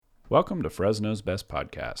Welcome to Fresno's Best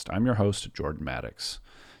Podcast. I'm your host, Jordan Maddox.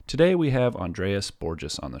 Today we have Andreas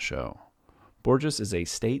Borges on the show. Borges is a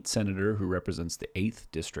state senator who represents the 8th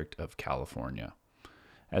District of California.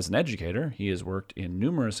 As an educator, he has worked in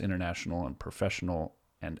numerous international and professional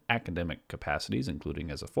and academic capacities, including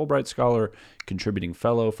as a Fulbright Scholar, contributing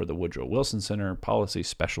fellow for the Woodrow Wilson Center, policy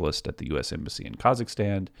specialist at the U.S. Embassy in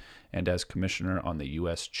Kazakhstan, and as commissioner on the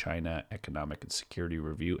U.S.-China Economic and Security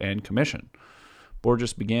Review and Commission.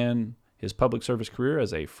 Borges began his public service career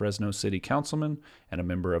as a Fresno City Councilman and a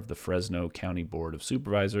member of the Fresno County Board of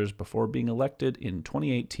Supervisors before being elected in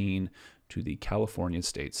 2018 to the California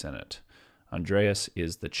State Senate. Andreas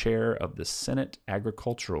is the chair of the Senate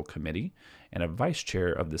Agricultural Committee and a vice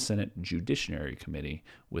chair of the Senate Judiciary Committee,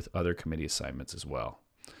 with other committee assignments as well.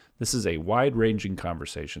 This is a wide-ranging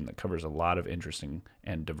conversation that covers a lot of interesting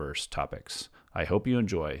and diverse topics. I hope you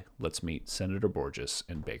enjoy. Let's meet Senator Borges,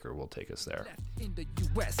 and Baker will take us there. In the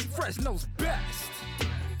U.S., Fresno's best.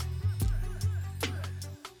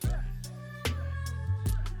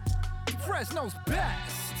 Fresno's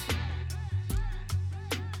best.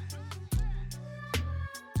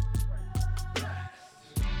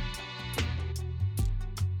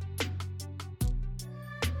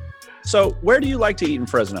 So, where do you like to eat in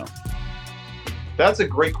Fresno? That's a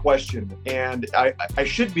great question, and I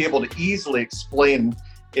should be able to easily explain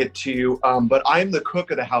it to you, but I'm the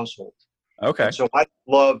cook of the household. Okay. And so I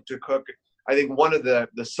love to cook. I think one of the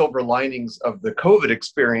silver linings of the COVID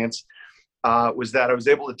experience was that I was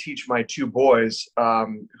able to teach my two boys,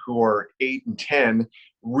 who are 8 and 10,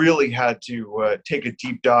 really had to take a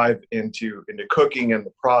deep dive into cooking and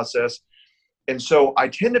the process. And so I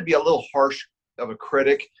tend to be a little harsh of a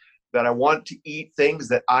critic, that I want to eat things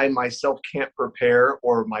that I myself can't prepare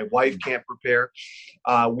or my wife can't prepare.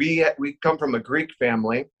 We come from a Greek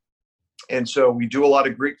family, and so we do a lot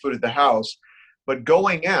of Greek food at the house. But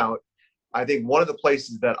going out, I think one of the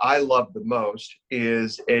places that I love the most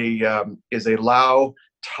is a Lao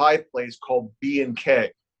Thai place called B&K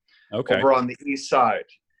over on the east side.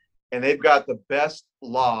 And they've got the best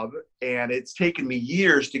lob, and it's taken me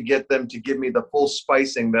years to get them to give me the full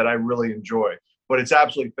spicing that I really enjoy. But it's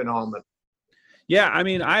absolutely phenomenal. Yeah, I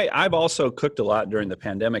mean, I've also cooked a lot during the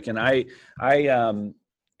pandemic, and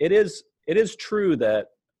it is true that,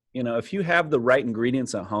 you know, if you have the right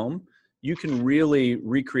ingredients at home, you can really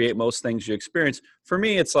recreate most things you experience. For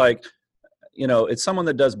me, it's like, you know, it's someone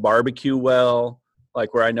that does barbecue well,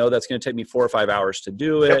 like where I know that's going to take me 4 or 5 hours to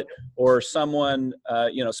do it, or someone,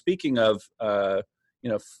 you know, speaking of, you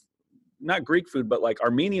know, not Greek food, but like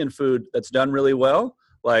Armenian food that's done really well,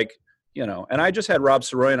 like. You know, and I just had Rob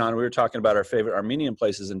Saroyan on. We were talking about our favorite Armenian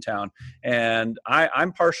places in town, and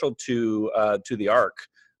I'm partial to the Ark.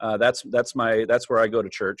 That's where I go to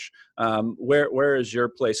church. Where is your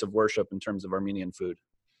place of worship in terms of Armenian food?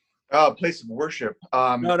 Place of worship.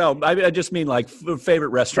 No, I just mean like favorite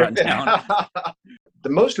restaurant in town. The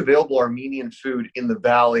most available Armenian food in the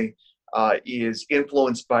valley is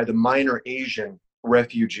influenced by the minor Asian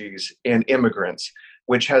refugees and immigrants,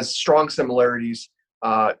 which has strong similarities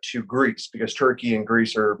to Greece, because Turkey and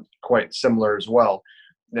Greece are quite similar as well.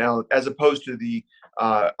 Now, as opposed to the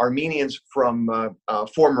Armenians from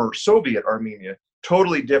former Soviet Armenia,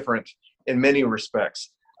 totally different in many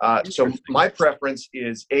respects. So my preference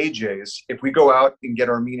is AJ's. If we go out and get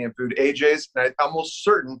Armenian food, AJ's, and I'm almost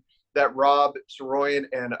certain that Rob Saroyan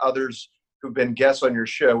and others who've been guests on your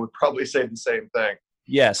show would probably say the same thing.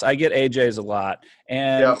 Yes, I get AJ's a lot.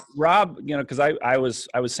 And Rob, you know, because I was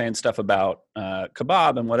saying stuff about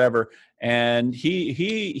kebab and whatever, and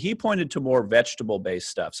he pointed to more vegetable based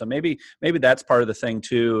stuff. So maybe that's part of the thing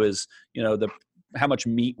too, is, you know, how much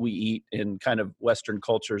meat we eat in kind of Western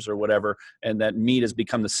cultures or whatever, and that meat has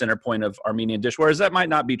become the center point of Armenian dish, whereas that might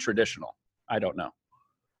not be traditional. I don't know.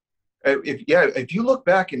 If you look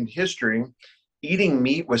back in history, eating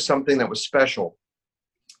meat was something that was special.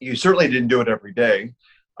 You certainly didn't do it every day.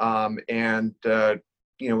 You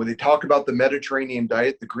know, when they talk about the Mediterranean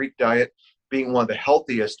diet, the Greek diet being one of the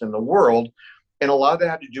healthiest in the world, and a lot of that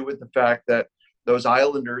had to do with the fact that those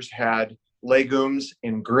islanders had legumes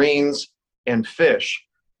and greens and fish,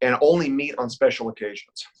 and only meat on special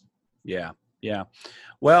occasions. Yeah.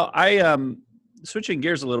 Well, switching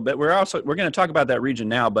gears a little bit, we're going to talk about that region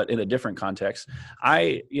now, but in a different context.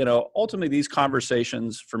 Ultimately these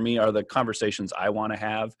conversations for me are the conversations I want to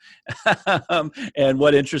have, and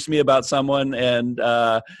what interests me about someone. And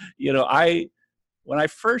when I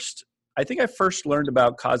first I think I first learned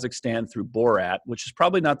about Kazakhstan through Borat, which is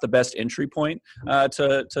probably not the best entry point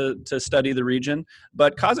to study the region.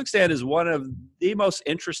 But Kazakhstan is one of the most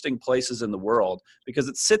interesting places in the world because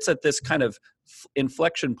it sits at this kind of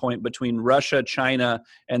inflection point between Russia, China,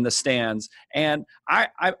 and the stands. And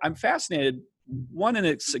I'm fascinated, one, in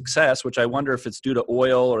its success, which I wonder if it's due to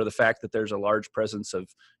oil or the fact that there's a large presence of,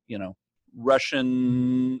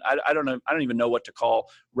 Russian, I don't know, I don't even know what to call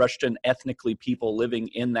Russian ethnically people living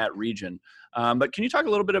in that region. But can you talk a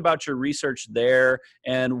little bit about your research there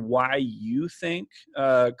and why you think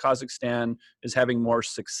Kazakhstan is having more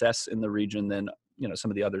success in the region than,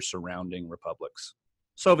 some of the other surrounding republics,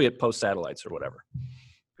 Soviet post-satellites or whatever?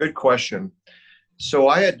 Good question. So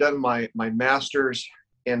I had done my master's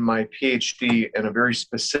and my PhD in a very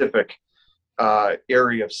specific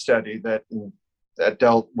area of study that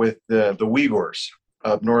dealt with the Uyghurs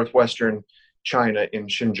of northwestern China in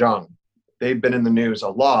Xinjiang. They've been in the news a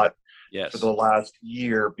lot for the last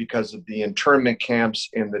year because of the internment camps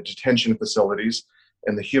and the detention facilities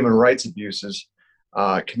and the human rights abuses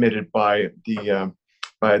committed by the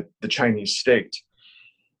Chinese state.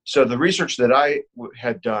 So the research that I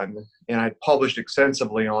had done, and I published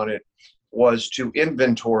extensively on it, was to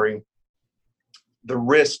inventory the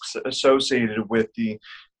risks associated with the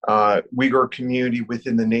Uyghur community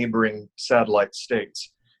within the neighboring satellite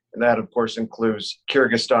states. And that, of course, includes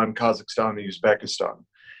Kyrgyzstan, Kazakhstan, and Uzbekistan.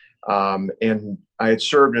 And I had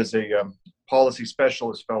served as a policy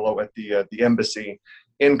specialist fellow at the embassy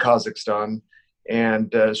in Kazakhstan.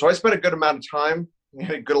 And so I spent a good amount of time,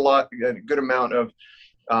 a good amount of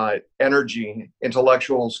energy,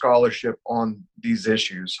 intellectual scholarship on these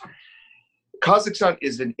issues. Kazakhstan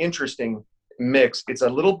is an interesting mix. It's a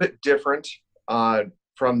little bit different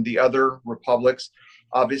from the other republics.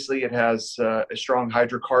 Obviously, it has a strong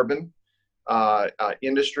hydrocarbon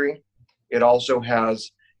industry. It also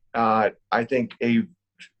has, I think, a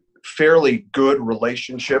fairly good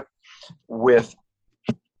relationship with,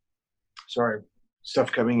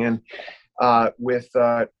 with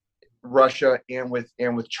Russia and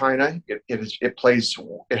with China.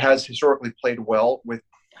 It has historically played well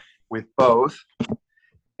with both,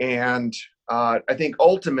 and I think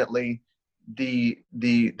ultimately the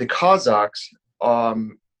Kazakhs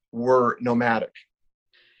were nomadic.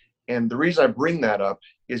 And the reason I bring that up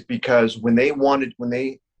is because when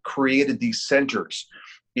they created these centers,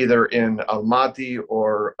 either in Almaty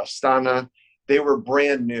or Astana, they were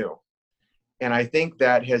brand new. And I think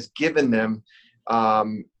that has given them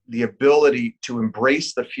the ability to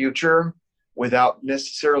embrace the future without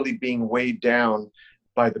necessarily being weighed down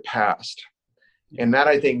by the past. And that,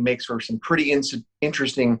 I think, makes for some pretty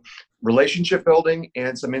interesting relationship building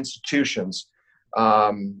and some institutions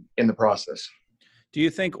in the process. Do you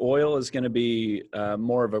think oil is going to be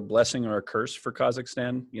more of a blessing or a curse for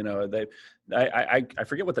Kazakhstan? I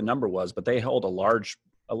forget what the number was, but they hold a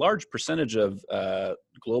large percentage of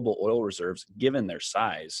global oil reserves given their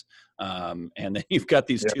size. And then you've got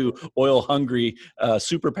these two oil-hungry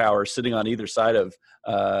superpowers sitting on either side of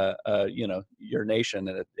your nation,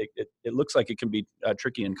 and it looks like it can be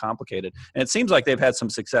tricky and complicated. And it seems like they've had some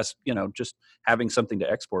success, just having something to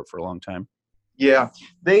export for a long time. Yeah,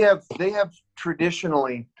 they have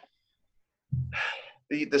traditionally.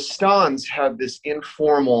 The Stans have this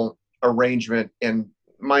informal arrangement, and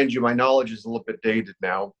mind you, my knowledge is a little bit dated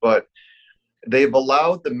now, but they've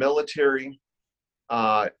allowed the military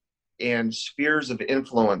and spheres of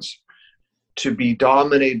influence to be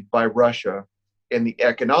dominated by Russia and the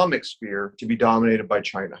economic sphere to be dominated by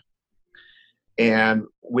China. And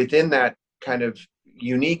within that kind of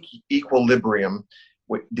unique equilibrium,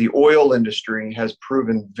 the oil industry has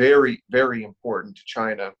proven very, very important to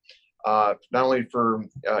China, not only for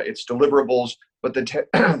its deliverables, but the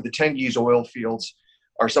Tengiz oil fields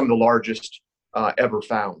are some of the largest ever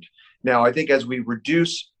found. Now, I think as we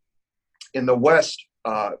reduce in the West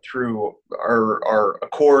through our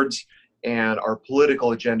accords and our political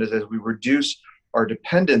agendas, as we reduce our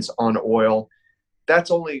dependence on oil,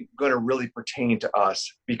 that's only going to really pertain to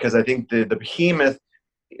us, because I think the behemoth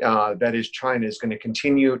that is China is going to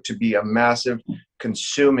continue to be a massive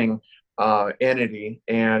consuming entity,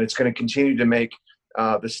 and it's going to continue to make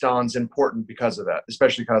the Stans important because of that,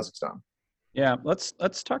 especially Kazakhstan. Yeah, let's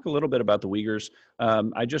talk a little bit about the Uyghurs.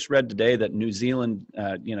 I just read today that New Zealand,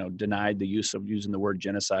 denied the use of using the word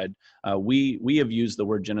genocide. We have used the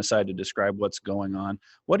word genocide to describe what's going on.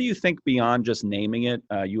 What do you think, beyond just naming it,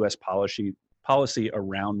 U.S. policy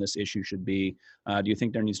around this issue should be? Do you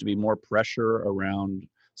think there needs to be more pressure around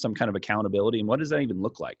some kind of accountability, and what does that even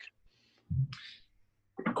look like?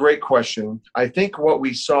 Great question. I think what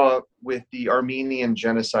we saw with the Armenian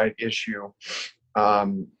genocide issue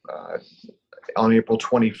on April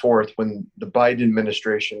 24th, when the Biden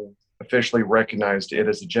administration officially recognized it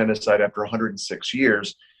as a genocide after 106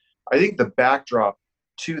 years. I think the backdrop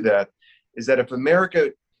to that is that if America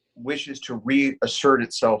wishes to reassert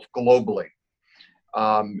itself globally,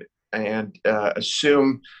 and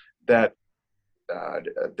assume that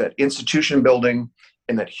that institution building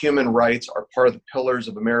and that human rights are part of the pillars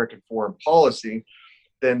of American foreign policy,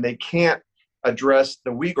 then they can't address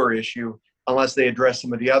the Uyghur issue unless they address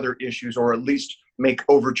some of the other issues, or at least make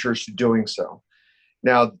overtures to doing so.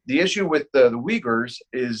 Now, the issue with the Uyghurs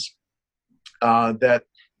is that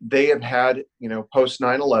they have had, post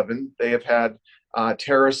 9/11, they have had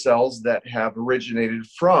terrorist cells that have originated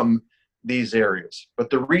from these areas. But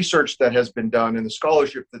the research that has been done and the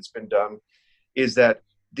scholarship that's been done is that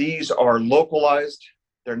these are localized.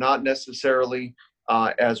 They're not necessarily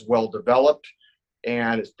as well developed,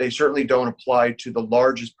 and they certainly don't apply to the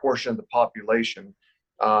largest portion of the population.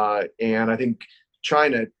 And I think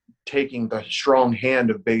China taking the strong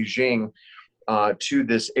hand of Beijing to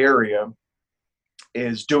this area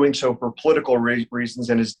is doing so for political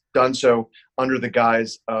reasons, and has done so under the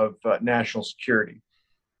guise of national security.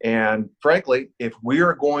 And frankly, if we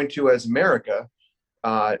are going to, as America,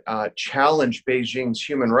 challenge Beijing's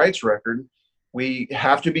human rights record, we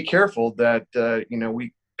have to be careful that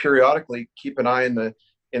we periodically keep an eye in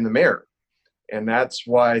the mirror. And that's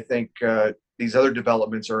why I think these other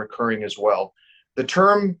developments are occurring as well. The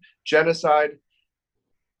term genocide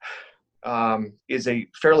is a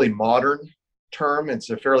fairly modern term. It's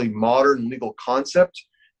a fairly modern legal concept,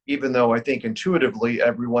 even though I think intuitively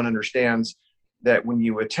everyone understands that when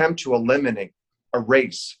you attempt to eliminate a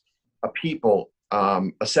race, a people,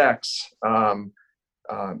 a sex,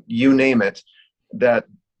 you name it, that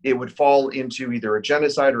it would fall into either a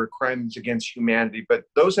genocide or a crimes against humanity. But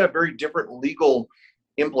those have very different legal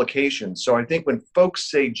implications. So I think when folks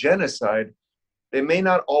say genocide, they may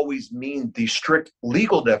not always mean the strict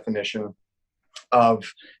legal definition of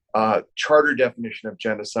charter definition of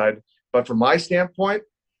genocide. But from my standpoint,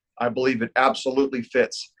 I believe it absolutely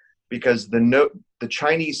fits, because the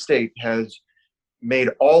Chinese state has made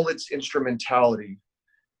all its instrumentality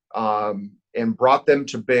and brought them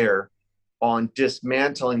to bear on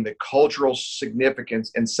dismantling the cultural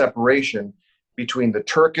significance and separation between the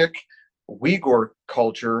Turkic Uyghur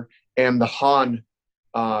culture and the Han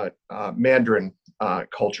Mandarin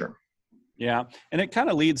culture. Yeah, and it kind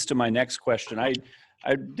of leads to my next question.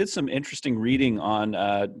 I did some interesting reading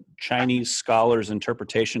on Chinese scholars'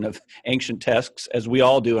 interpretation of ancient texts, as we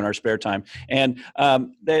all do in our spare time. And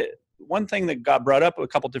the one thing that got brought up a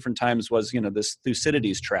couple different times was, this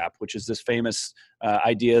Thucydides trap, which is this famous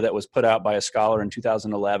idea that was put out by a scholar in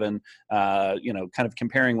 2011, kind of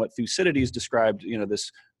comparing what Thucydides described,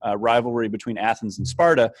 this rivalry between Athens and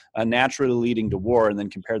Sparta, naturally leading to war, and then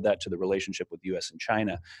compared that to the relationship with U.S. and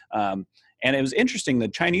China. And it was interesting, the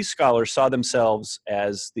Chinese scholars saw themselves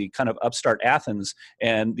as the kind of upstart Athens,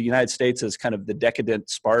 and the United States as kind of the decadent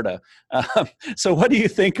Sparta. So what do you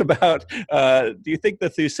think about, do you think the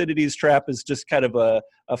Thucydides trap is just kind of a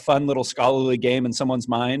fun little scholarly game in someone's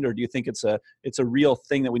mind, or do you think it's a real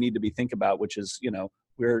thing that we need to be thinking about, which is,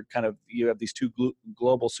 you have these two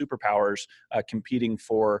global superpowers competing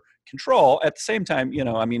for control at the same time?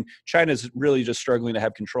 China's really just struggling to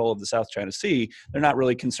have control of the South China Sea. They're not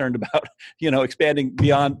really concerned about, expanding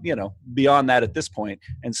beyond that at this point.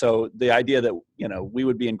 And so the idea that, we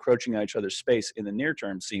would be encroaching on each other's space in the near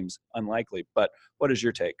term seems unlikely. But what is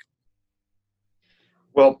your take?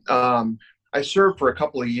 Well, I served for a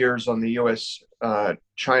couple of years on the U.S.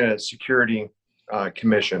 China Security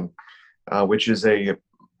Commission, which is a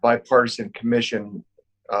bipartisan commission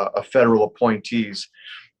of federal appointees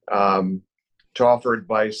to offer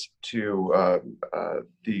advice to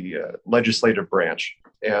the legislative branch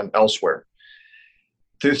and elsewhere.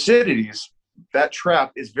 Thucydides, that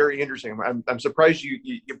trap is very interesting. I'm surprised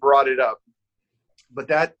you brought it up, but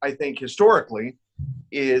that, I think, historically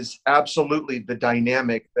is absolutely the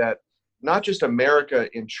dynamic that not just America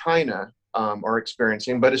and China are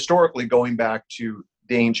experiencing, but historically going back to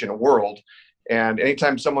the ancient world. And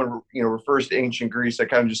anytime someone refers to ancient Greece, I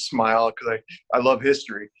kind of just smile because I love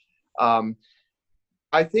history.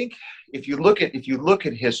 I think if you look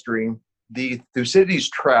at history, the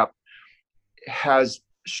Thucydides trap has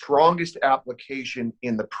strongest application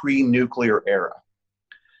in the pre-nuclear era.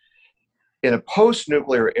 In a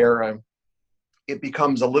post-nuclear era, it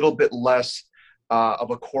becomes a little bit less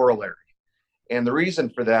of a corollary. And the reason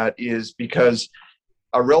for that is because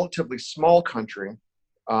a relatively small country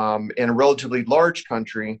and a relatively large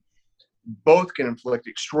country both can inflict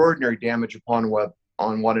extraordinary damage upon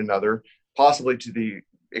one another, possibly to the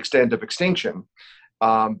extent of extinction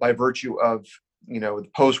by virtue of, the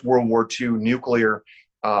post-World War II nuclear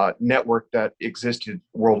network that existed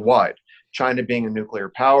worldwide. China being a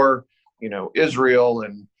nuclear power, Israel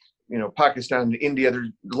and, Pakistan and India.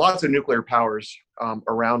 There's lots of nuclear powers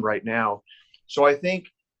around right now. So I think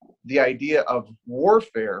the idea of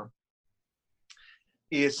warfare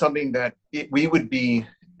is something that we would be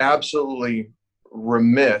absolutely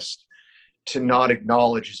remiss to not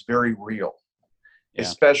acknowledge is very real,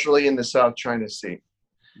 especially in the South China Sea.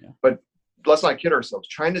 Yeah. But let's not kid ourselves.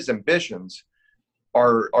 China's ambitions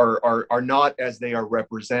are not as they are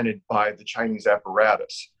represented by the Chinese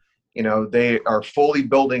apparatus. They are fully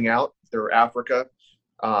building out their Africa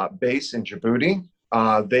base in Djibouti.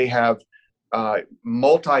 They have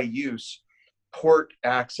multi-use port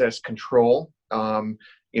access control,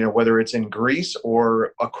 whether it's in Greece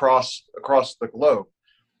or across the globe.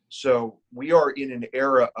 So we are in an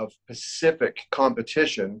era of Pacific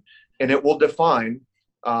competition, and it will define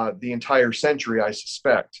the entire century, I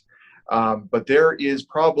suspect. But there is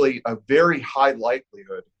probably a very high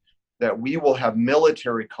likelihood that we will have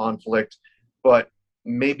military conflict, but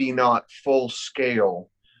maybe not full-scale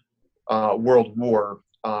world war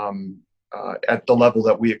at the level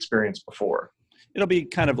that we experienced before. It'll be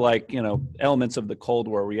kind of like, elements of the Cold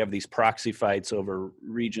War where you have these proxy fights over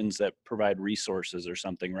regions that provide resources or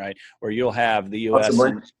something, right? Where you'll have the U.S.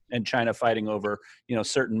 and China fighting over,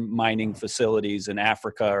 certain mining facilities in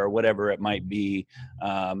Africa or whatever it might be.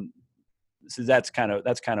 So that's kind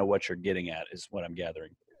of what you're getting at, is what I'm gathering.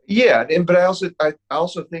 Yeah, but I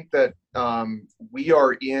also think that we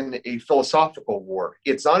are in a philosophical war.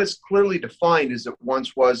 It's not as clearly defined as it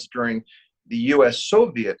once was during the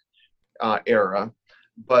U.S.-Soviet era,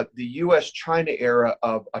 but the U.S.-China era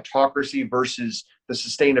of autocracy versus the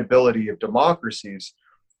sustainability of democracies,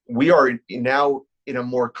 we are now in a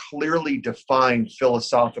more clearly defined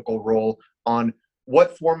philosophical role on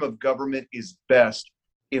what form of government is best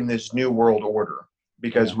in this new world order,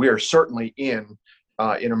 because we are certainly in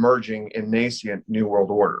an emerging and nascent new world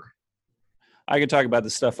order. I could talk about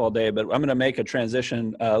this stuff all day, but I'm going to make a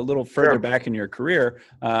transition a little further back in your career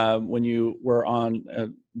when you were on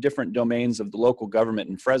different domains of the local government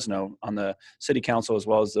in Fresno on the city council as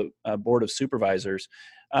well as the board of supervisors.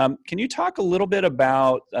 Can you talk a little bit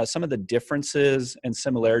about some of the differences and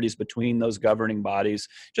similarities between those governing bodies,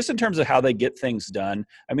 just in terms of how they get things done?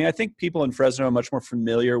 I mean, I think people in Fresno are much more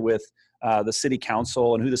familiar with the city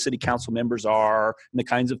council and who the city council members are and the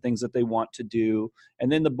kinds of things that they want to do.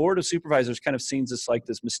 And then the board of supervisors kind of seems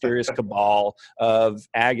this mysterious cabal of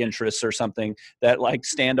ag interests or something that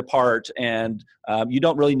stand apart, and you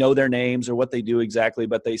don't really know their names or what they do exactly,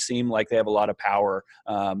 but they seem like they have a lot of power.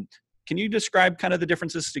 Can you describe kind of the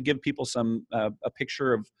differences to give people some a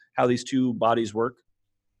picture of how these two bodies work?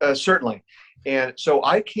 Certainly. And so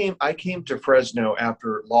I came to Fresno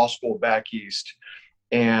after law school back east,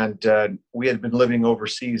 and we had been living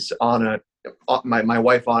overseas. My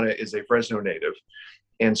wife Anna is a Fresno native,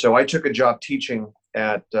 and so I took a job teaching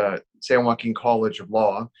at San Joaquin College of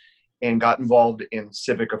Law, and got involved in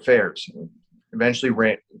civic affairs. Eventually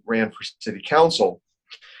ran for city council.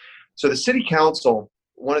 So the city council,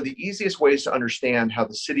 one of the easiest ways to understand how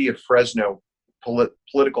the city of Fresno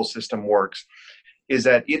political system works is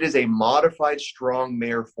that it is a modified strong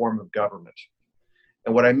mayor form of government.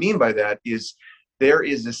 And what I mean by that is there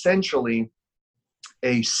is essentially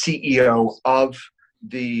a CEO of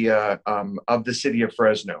the city of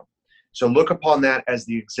Fresno. So look upon that as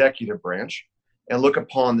the executive branch, and look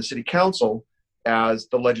upon the city council as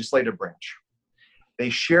the legislative branch. They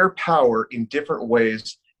share power in different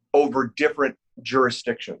ways over different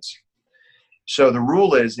jurisdictions. So the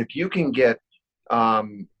rule is, if you can get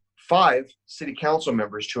 5 city council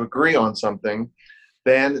members to agree on something,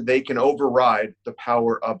 then they can override the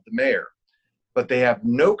power of the mayor. But they have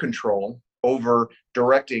no control over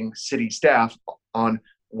directing city staff on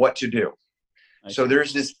what to do. So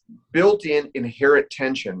there's this built-in inherent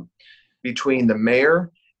tension between the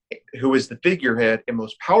mayor, who is the figurehead and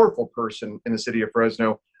most powerful person in the city of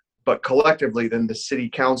Fresno, but collectively then the city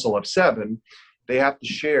council of 7, they have to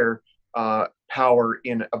share power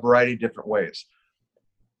in a variety of different ways.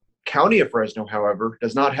 County of Fresno, however,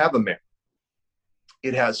 does not have a mayor.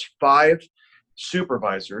 It has 5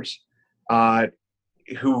 supervisors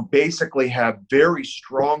who basically have very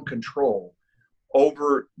strong control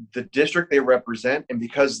over the district they represent, and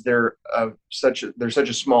because they're such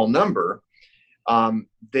a small number,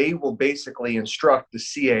 they will basically instruct the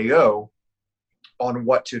CAO on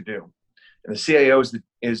what to do. And the CAO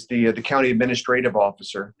is the county administrative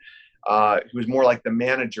officer, who is more like the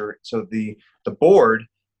manager. So the board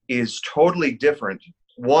is totally different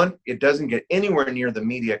One, it doesn't get anywhere near the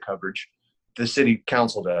media coverage the city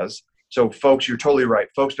council does. So folks, you're totally right.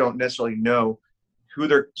 Folks don't necessarily know who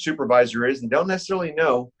their supervisor is and don't necessarily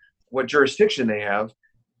know what jurisdiction they have.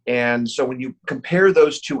 And so when you compare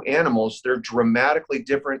those two animals, they're dramatically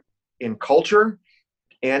different in culture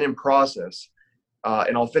and in process.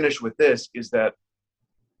 And I'll finish with this, is that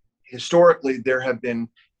historically there have been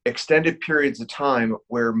extended periods of time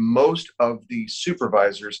where most of the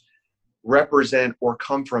supervisors represent or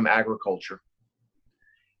come from agriculture.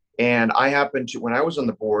 And I happened to, when I was on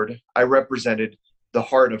the board, I represented the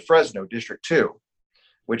heart of Fresno, District 2,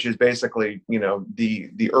 which is basically,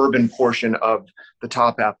 the urban portion of the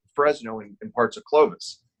top half of Fresno and parts of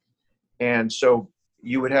Clovis. And so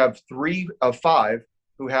you would have 3 of 5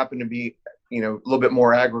 who happen to be, a little bit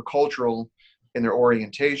more agricultural in their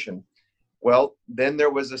orientation. Well, then there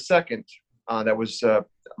was a second that was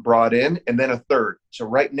brought in, and then a third. So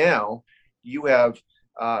right now you have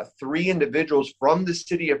 3 individuals from the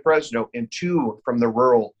city of Fresno and 2 from the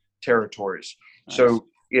rural territories. Nice. So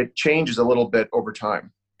it changes a little bit over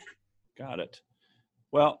time. Got it.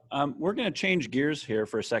 Well, we're going to change gears here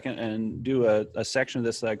for a second and do a section of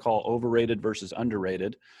this that I call overrated versus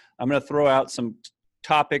underrated. I'm going to throw out some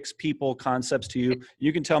topics, people, concepts to you.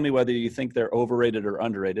 You can tell me whether you think they're overrated or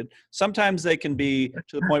underrated. Sometimes they can be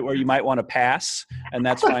to the point where you might want to pass, and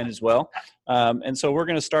that's fine as well. And so we're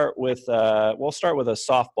going to start with, we'll start with a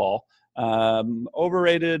softball.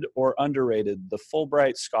 Overrated or underrated, the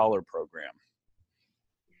Fulbright Scholar Program?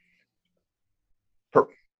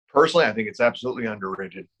 Personally, I think it's absolutely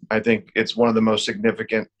underrated. I think it's one of the most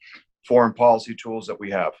significant foreign policy tools that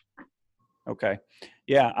we have. Okay.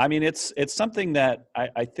 Yeah. I mean, it's something that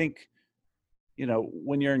I think,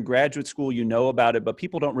 when you're in graduate school, about it, but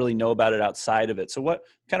people don't really know about it outside of it. So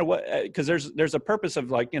because there's a purpose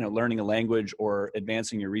of learning a language or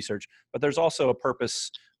advancing your research, but there's also a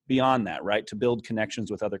purpose beyond that, right? To build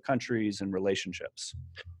connections with other countries and relationships.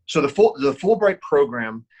 So the Fulbright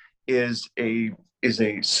program is a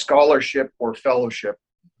scholarship or fellowship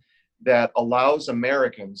that allows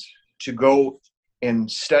Americans to go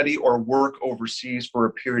and study or work overseas for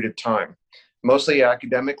a period of time, mostly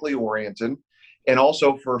academically oriented, and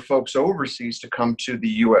also for folks overseas to come to the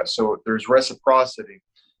U.S. So there's reciprocity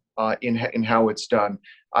in how it's done.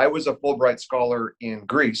 I was a Fulbright scholar in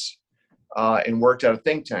Greece and worked at a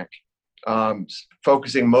think tank,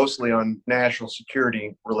 focusing mostly on national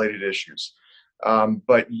security related issues.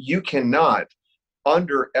 But you cannot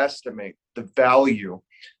underestimate the value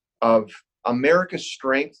of America's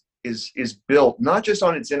strength is built not just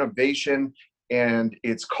on its innovation and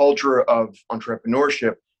its culture of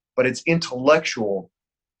entrepreneurship, but its intellectual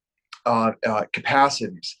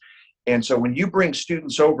capacities. And so when you bring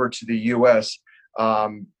students over to the U.S.,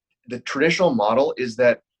 the traditional model is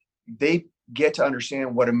that they get to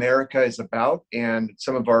understand what America is about and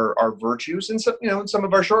some of our virtues and some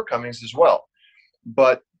of our shortcomings as well.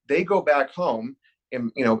 But they go back home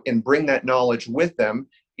and bring that knowledge with them.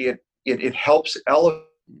 It helps elevate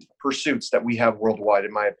pursuits that we have worldwide,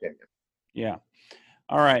 in my opinion. Yeah.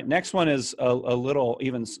 All right. Next one is a little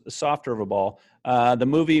even softer of a ball. The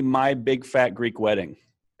movie My Big Fat Greek Wedding.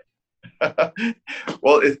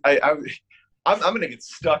 Well, I'm going to get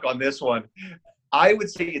stuck on this one. I would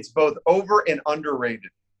say it's both over and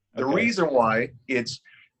underrated. The reason why it's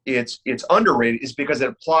underrated is because it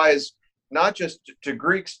applies not just to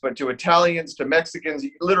Greeks, but to Italians, to Mexicans.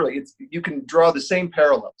 Literally, you can draw the same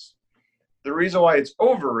parallels. The reason why it's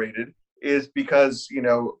overrated is because,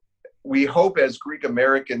 we hope as Greek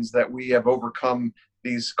Americans that we have overcome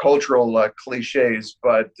these cultural cliches.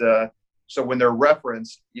 But so when they're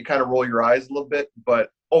referenced, you kind of roll your eyes a little bit. But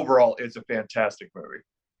overall, it's a fantastic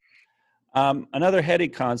movie. Another heady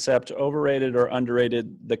concept, overrated or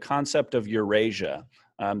underrated, the concept of Eurasia.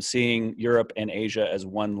 Seeing Europe and Asia as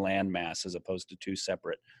one landmass as opposed to 2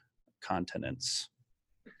 separate continents.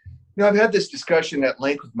 I've had this discussion at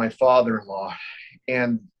length with my father-in-law,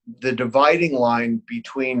 and the dividing line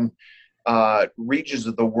between regions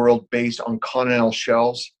of the world based on continental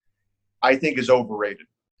shelves, I think, is overrated.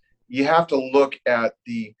 You have to look at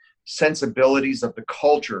the sensibilities of the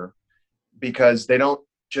culture because they don't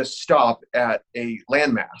just stop at a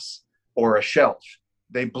landmass or a shelf.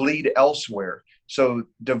 They bleed elsewhere. So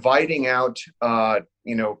dividing out,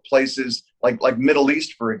 places like Middle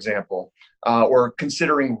East, for example, or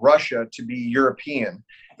considering Russia to be European,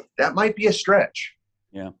 that might be a stretch.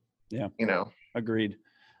 Yeah. Agreed.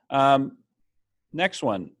 Next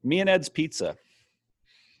one, Me and Ed's Pizza.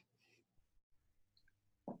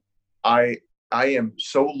 I am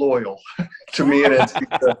so loyal to Me and Ed's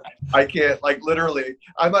Pizza. I can't, literally,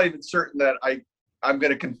 I'm not even certain that I'm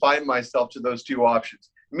going to confine myself to those two options.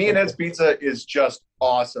 Me and Ed's Pizza is just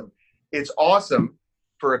awesome. It's awesome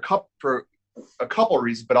for a couple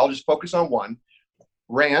reasons, but I'll just focus on one.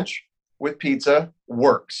 Ranch with pizza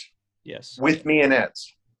works. Yes. With Me and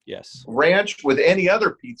Ed's. Yes. Ranch with any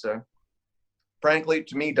other pizza, frankly,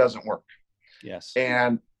 to me, doesn't work. Yes.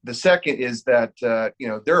 And the second is that,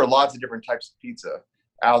 there are lots of different types of pizza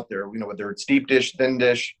out there, whether it's deep dish, thin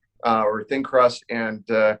dish, or thin crust and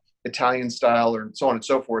Italian style, or so on and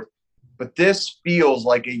so forth. But this feels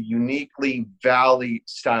like a uniquely Valley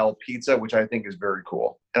style pizza, which I think is very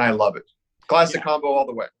cool. And I love it. Classic combo all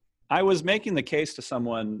the way. I was making the case to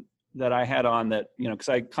someone that I had on that, because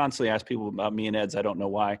I constantly ask people about Me and Ed's. I don't know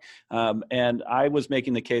why. And I was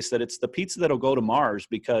making the case that it's the pizza that'll go to Mars,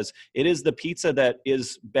 because it is the pizza that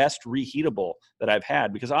is best reheatable that I've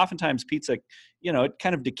had, because oftentimes pizza, it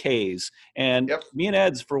kind of decays, and Me and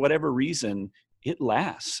Ed's, for whatever reason, it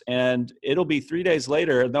lasts, and it'll be 3 days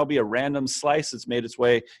later and there'll be a random slice that's made its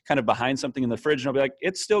way kind of behind something in the fridge, and I'll be like,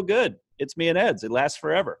 it's still good. It's Me and Ed's. It lasts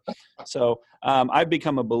forever. So I've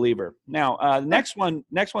become a believer. Now, next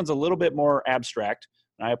one's a little bit more abstract,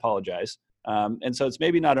 and I apologize. And so it's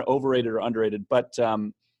maybe not an overrated or underrated, but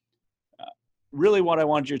really what I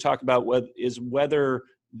wanted you to talk about is whether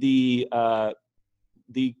the kind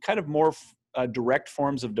of more direct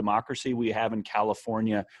forms of democracy we have in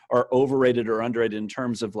California are overrated or underrated in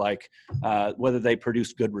terms of whether they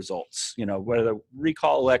produce good results, whether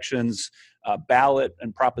recall elections, ballot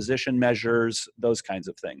and proposition measures, those kinds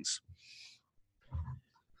of things.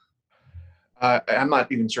 I'm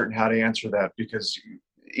not even certain how to answer that, because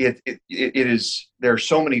it is, there are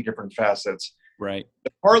so many different facets. Right.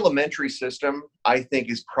 The parliamentary system, I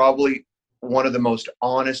think, is probably one of the most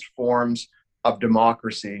honest forms of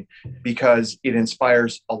democracy, because it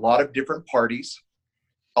inspires a lot of different parties,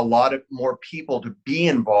 a lot of more people to be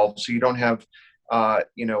involved. So you don't have, a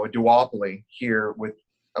duopoly here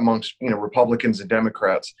amongst Republicans and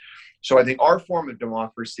Democrats. So I think our form of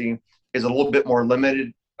democracy is a little bit more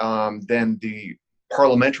limited than the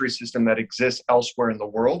parliamentary system that exists elsewhere in the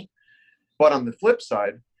world. But on the flip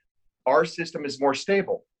side, our system is more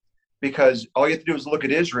stable, because all you have to do is look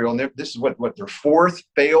at Israel, and this is what their fourth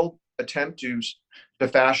failed attempt to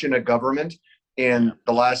fashion a government in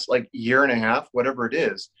the last year and a half, whatever it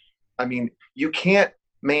is. I mean, you can't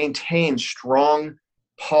maintain strong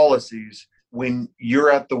policies when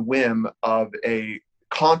you're at the whim of a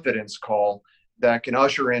confidence call that can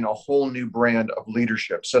usher in a whole new brand of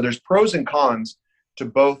leadership. So there's pros and cons to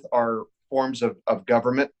both our forms of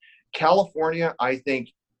government. California, I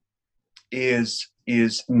think, is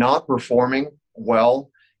not performing well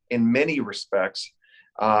in many respects,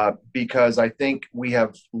 because I think we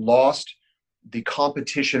have lost the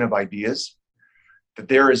competition of ideas, that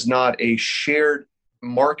there is not a shared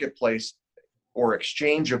marketplace or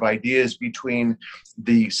exchange of ideas between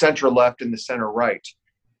the center left and the center right.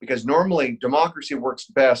 Because normally democracy works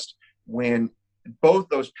best when both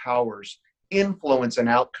those powers influence an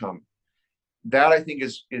outcome. That, I think,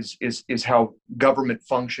 is how government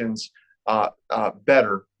functions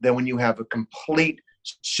better than when you have a complete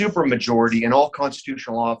supermajority in all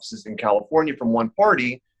constitutional offices in California from one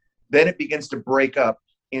party. Then it begins to break up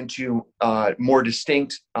into more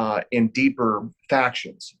distinct and deeper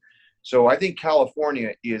factions. So I think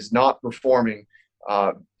California is not performing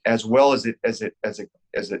as well as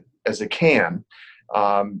it can.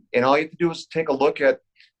 And all you have to do is take a look at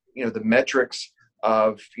the metrics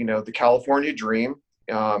of the California dream,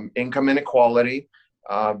 income inequality,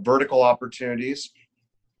 vertical opportunities,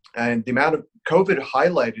 and the amount of COVID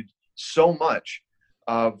highlighted so much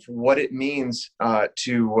of what it means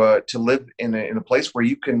to live in a place where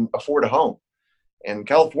you can afford a home, and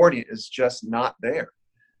California is just not there.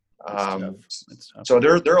 It's tough. So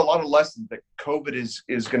there are a lot of lessons that COVID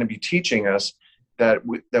is going to be teaching us that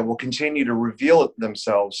will continue to reveal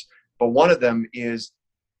themselves. But one of them is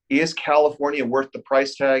California worth the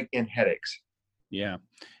price tag in headaches? Yeah.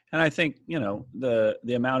 And I think,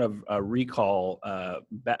 the amount of recall,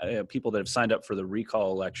 people that have signed up for the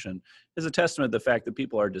recall election is a testament to the fact that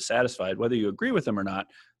people are dissatisfied, whether you agree with them or not.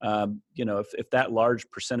 If that large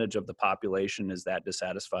percentage of the population is that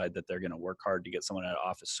dissatisfied that they're going to work hard to get someone out of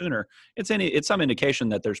office sooner, it's some indication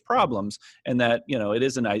that there's problems, and that, it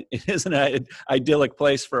isn't an idyllic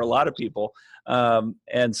place for a lot of people.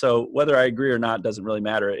 And so whether I agree or not doesn't really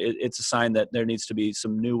matter. It's a sign that there needs to be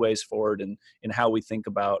some new ways forward in how we think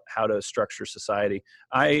about how to structure society.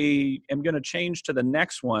 I am going to change to the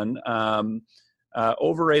next one.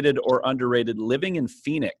 Overrated or underrated living in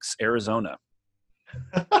Phoenix, Arizona?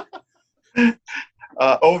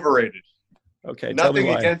 Overrated. Okay. Nothing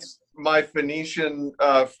against my Phoenician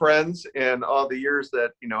friends and all the years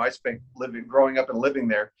that I spent growing up and living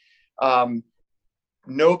there,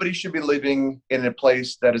 nobody should be living in a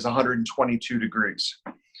place that is 122 degrees.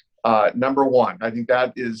 Number one, I think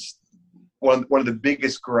that is one of the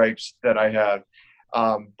biggest gripes that I have.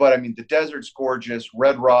 But I mean, the desert's gorgeous,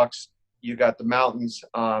 Red Rocks, you got the mountains,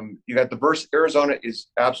 you got the Arizona is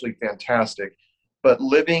absolutely fantastic. But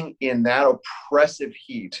living in that oppressive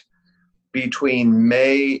heat between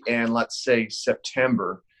May and let's say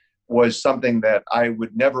September was something that I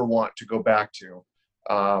would never want to go back to,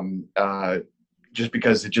 just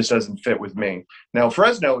because it just doesn't fit with me. Now,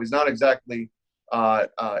 Fresno is not exactly a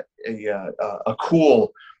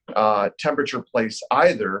cool temperature place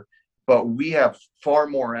either, but we have far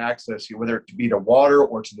more access, whether it be to water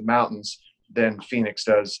or to the mountains, than Phoenix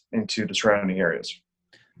does into the surrounding areas.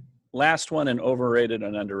 Last one, and overrated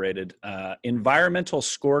and underrated. Environmental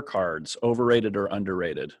scorecards, overrated or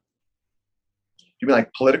underrated? You mean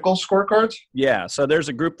like political scorecards? Yeah. So there's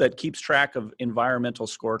a group that keeps track of environmental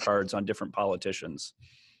scorecards on different politicians.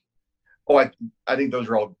 Oh, I think those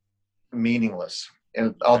are all meaningless.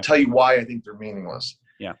 And I'll tell you why I think they're meaningless.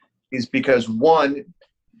 Yeah. Is because one,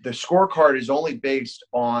 the scorecard is only based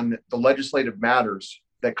on the legislative matters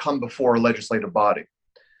that come before a legislative body.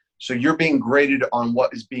 So you're being graded on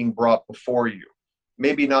what is being brought before you,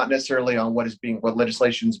 maybe not necessarily on what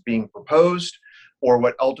legislation is being proposed or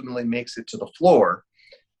what ultimately makes it to the floor.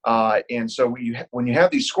 And so when you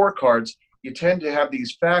have these scorecards, you tend to have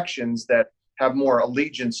these factions that have more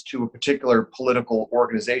allegiance to a particular political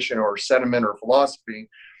organization or sentiment or philosophy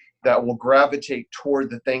that will gravitate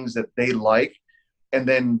toward the things that they like and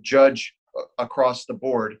then judge across the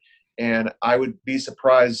board. And I would be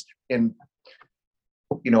surprised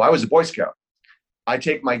I was a Boy Scout. I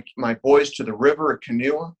take my boys to the river, a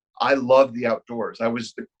canoe. I love the outdoors. I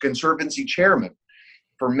was the Conservancy chairman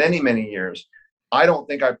for many, many years. I don't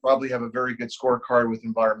think I probably have a very good scorecard with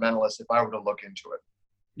environmentalists if I were to look into it.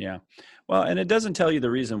 Yeah. Well, and it doesn't tell you the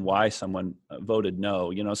reason why someone voted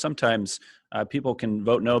no. Sometimes people can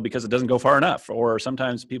vote no because it doesn't go far enough, or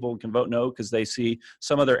sometimes people can vote no because they see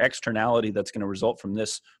some other externality that's going to result from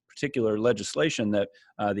this particular legislation that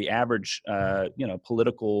the average,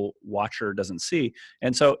 political watcher doesn't see.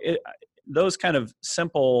 And so those kind of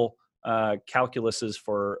simple calculuses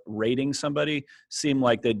for rating somebody seem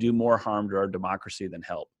like they do more harm to our democracy than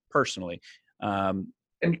help, personally.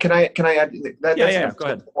 And can I add that? Yeah, go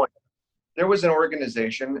ahead. Point. There was an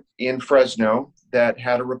organization in Fresno that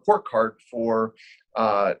had a report card for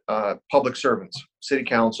public servants, city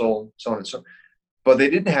council, so on and so on. But they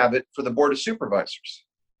didn't have it for the board of supervisors.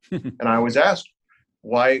 And I was asked,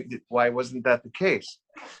 why wasn't that the case?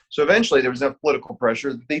 So eventually there was enough political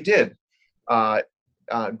pressure that they did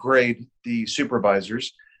grade the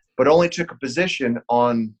supervisors, but only took a position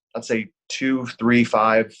on, let's say, 2, 3,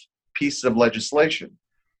 5 pieces of legislation.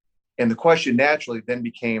 And the question naturally then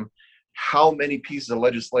became, how many pieces of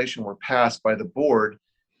legislation were passed by the board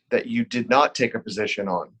that you did not take a position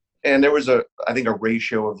on? And there was I think a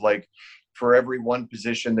ratio of like, for every one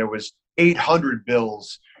position, there was 800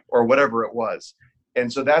 bills or whatever it was.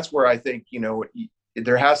 And so that's where I think, it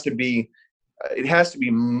has to be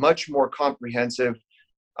much more comprehensive.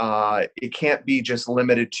 It can't be just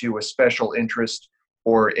limited to a special interest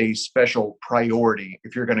or a special priority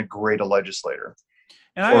if you're going to grade a legislator.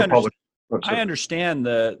 And I understand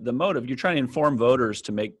the motive. You're trying to inform voters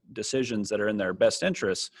to make decisions that are in their best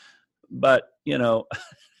interests. But,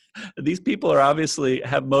 these people are obviously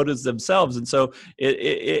have motives themselves. And so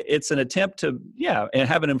it's an attempt to, and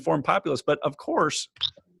have an informed populace. But of course,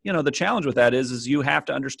 the challenge with that is you have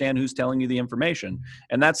to understand who's telling you the information.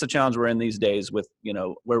 And that's the challenge we're in these days with,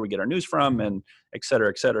 where we get our news from and et cetera,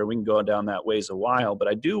 et cetera. We can go down that ways a while, but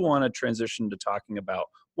I do want to transition to talking about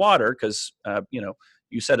water because,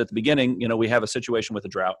 you said at the beginning, we have a situation with a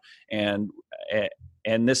drought, and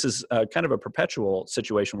this is kind of a perpetual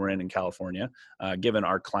situation we're in California, given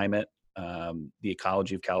our climate, the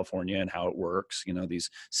ecology of California and how it works, these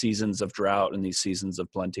seasons of drought and these seasons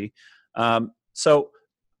of plenty. So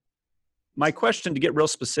my question, to get real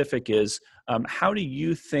specific, is how do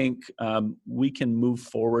you think we can move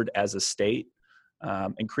forward as a state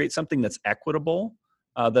and create something that's equitable,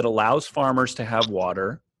 that allows farmers to have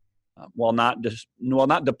water, while not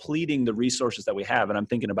depleting the resources that we have? And I'm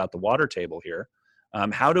thinking about the water table here.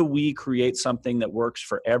 How do we create something that works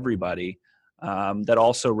for everybody, that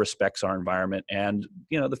also respects our environment and,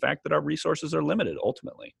 the fact that our resources are limited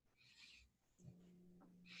ultimately?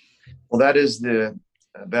 Well, that is the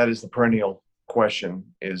perennial question,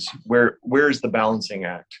 is where's the balancing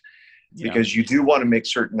act? Because you do want to make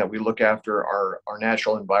certain that we look after our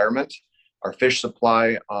natural environment, our fish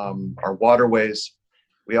supply, our waterways.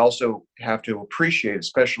 We also have to appreciate,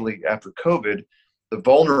 especially after COVID, the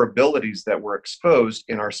vulnerabilities that were exposed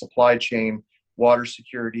in our supply chain, water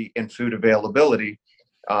security, and food availability.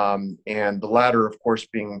 And the latter, of course,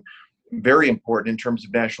 being very important in terms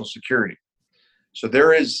of national security. So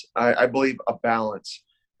there is, I believe, a balance.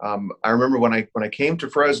 I remember when I came to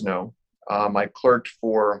Fresno, I clerked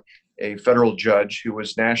for a federal judge who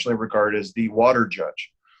was nationally regarded as the water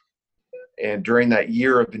judge. And during that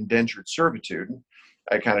year of indentured servitude,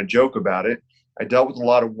 I kind of joke about it. I dealt with a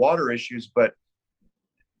lot of water issues, but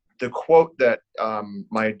the quote that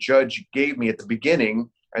my judge gave me at the beginning,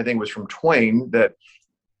 I think was from Twain, that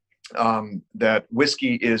that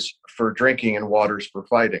whiskey is for drinking and water's for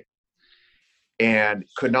fighting, and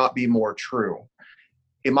could not be more true.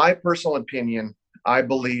 In my personal opinion, I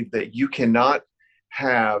believe that you cannot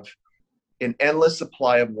have an endless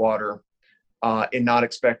supply of water and not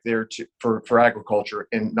expect there to for agriculture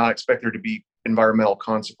and not expect there to be environmental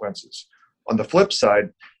consequences. On the flip side,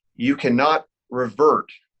 you cannot revert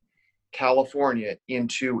California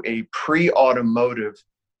into a pre-automotive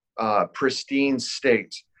pristine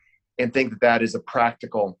state and think that that is a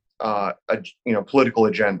practical political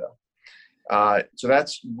agenda. So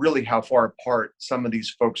that's really how far apart some of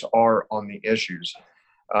these folks are on the issues.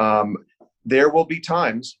 There will be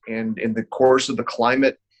times, and in the course of the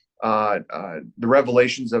climate, the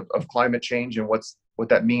revelations of climate change and what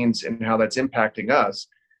that means and how that's impacting us,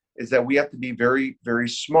 is that we have to be very, very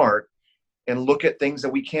smart and look at things that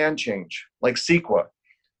we can change, like CEQA.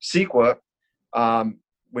 CEQA,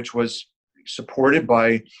 which was supported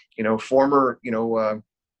by former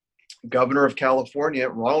governor of California,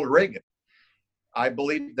 Ronald Reagan. I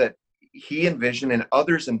believe that he envisioned and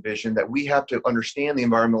others envisioned that we have to understand the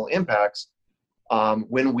environmental impacts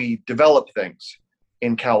when we develop things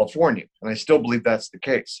in California. And I still believe that's the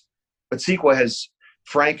case. But CEQA has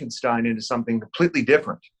Frankenstein into something completely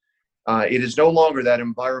different. It is no longer that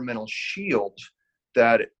environmental shield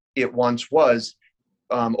that it once was.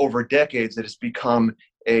 Over decades, it has become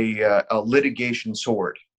a litigation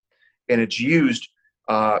sword. And it's used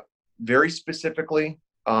very specifically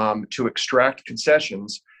to extract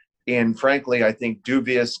concessions in, frankly, I think,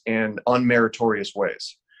 dubious and unmeritorious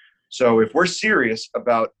ways. So if we're serious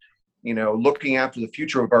about, looking after the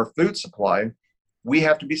future of our food supply, we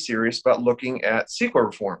have to be serious about looking at CEQA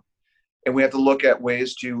reform. And we have to look at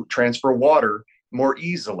ways to transfer water more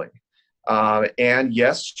easily. And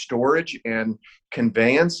yes, storage and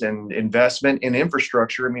conveyance and investment in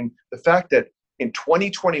infrastructure. I mean, the fact that in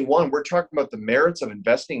 2021, we're talking about the merits of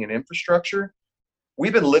investing in infrastructure.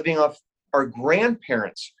 We've been living off our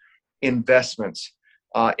grandparents' investments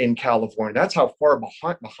in California. That's how far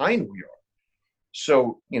behind we are.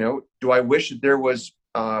 So, do I wish that there was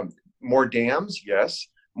more dams? Yes.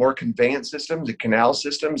 More conveyance systems and canal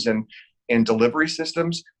systems and delivery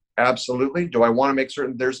systems? Absolutely. Do I want to make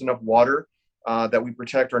certain there's enough water that we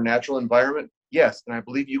protect our natural environment? Yes. And I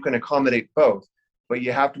believe you can accommodate both, but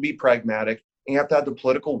you have to be pragmatic and you have to have the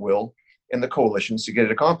political will and the coalitions to get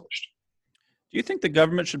it accomplished. Do you think the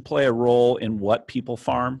government should play a role in what people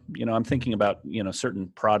farm? I'm thinking about, certain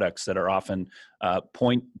products that are often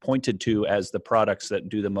pointed to as the products that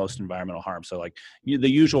do the most environmental harm. So like the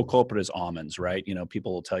usual culprit is almonds, right?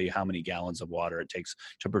 People will tell you how many gallons of water it takes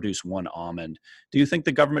to produce one almond. Do you think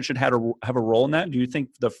the government should have a role in that? Do you think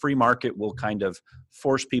the free market will kind of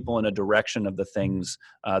force people in a direction of the things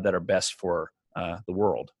that are best for the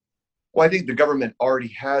world? Well, I think the government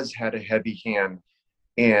already has had a heavy hand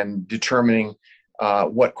in determining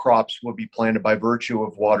what crops will be planted by virtue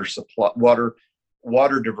of water supply,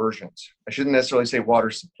 water diversions. I shouldn't necessarily say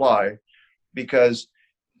water supply, because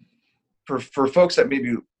for folks that may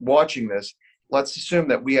be watching this, let's assume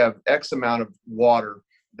that we have X amount of water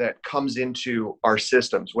that comes into our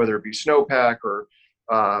systems, whether it be snowpack or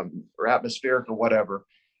atmospheric or whatever.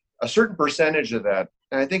 A certain percentage of that,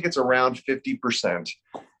 and I think it's around 50%,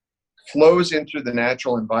 flows into the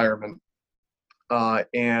natural environment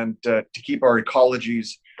and to keep our ecologies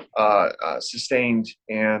sustained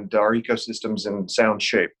and our ecosystems in sound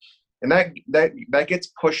shape. And that gets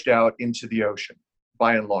pushed out into the ocean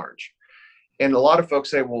by and large. And a lot of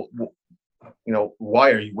folks say, well,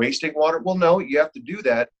 why are you wasting water? Well, no, you have to do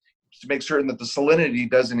that to make certain that the salinity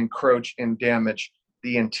doesn't encroach and damage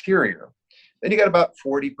the interior. Then you got about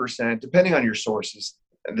 40%, depending on your sources,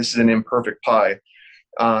 and this is an imperfect pie,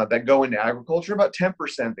 that go into agriculture, about 10%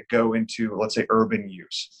 that go into, let's say, urban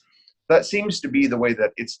use. That seems to be the way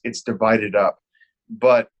that it's divided up.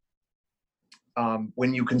 But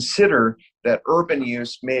when you consider that urban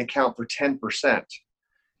use may account for 10%,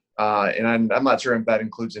 and I'm not sure if that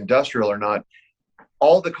includes industrial or not,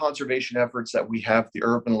 all the conservation efforts that we have at the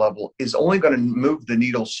urban level is only going to move the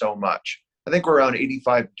needle so much. I think we're around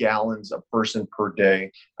 85 gallons a person per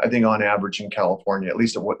day, I think on average in California, at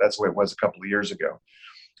least that's the way it was a couple of years ago.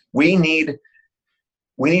 We need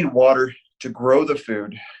water to grow the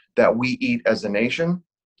food that we eat as a nation.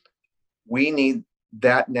 We need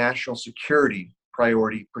that national security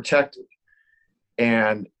priority protected.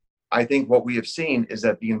 And I think what we have seen is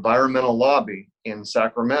that the environmental lobby in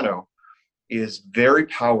Sacramento is very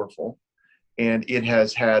powerful, and it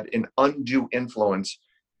has had an undue influence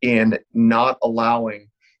in not allowing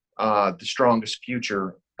the strongest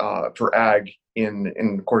future for ag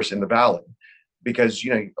of course in the valley, because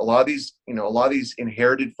a lot of these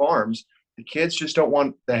inherited farms, the kids just don't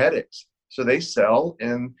want the headaches, so they sell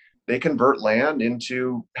and they convert land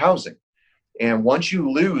into housing. And once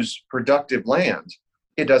you lose productive land,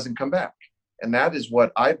 it doesn't come back. And that is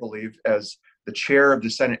what I believe, as the chair of the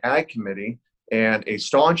Senate Ag Committee and a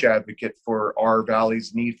staunch advocate for our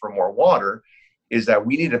valley's need for more water, is that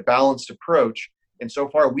we need a balanced approach. And so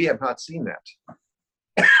far, we have not seen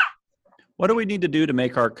that. What do we need to do to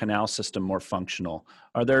make our canal system more functional?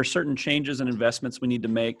 Are there certain changes and investments we need to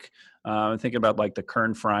make? I'm thinking about like the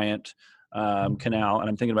Kern-Friant canal, and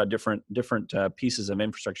I'm thinking about different pieces of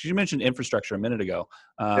infrastructure. You mentioned infrastructure a minute ago,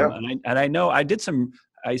 and I know I did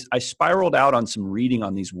I spiraled out on some reading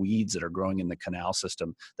on these weeds that are growing in the canal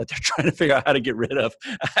system that they're trying to figure out how to get rid of.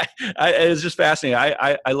 It was just fascinating.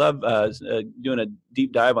 I love doing a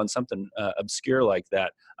deep dive on something obscure like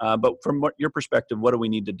that. But from your perspective, what do we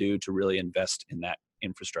need to do to really invest in that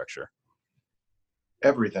infrastructure?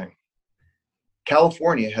 Everything.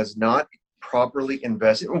 California has not properly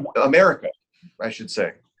invested. America, I should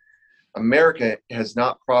say. America has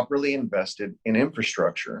not properly invested in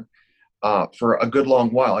infrastructure for a good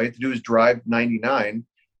long while. All you have to do is drive 99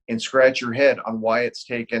 and scratch your head on why it's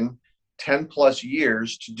taken 10 plus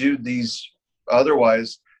years to do these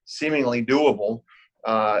otherwise seemingly doable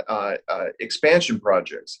expansion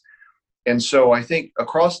projects. And so I think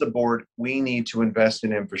across the board, we need to invest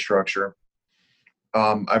in infrastructure.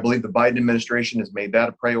 I believe the Biden administration has made that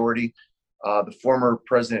a priority. The former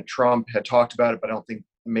President Trump had talked about it, but I don't think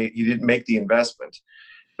he didn't make the investment.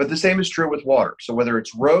 But the same is true with water. So whether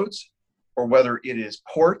it's roads, or whether it is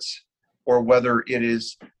ports, or whether it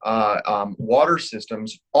is water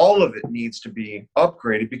systems, all of it needs to be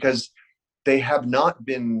upgraded, because they have not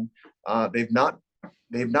been, they've not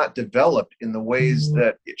developed in the ways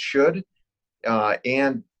that it should.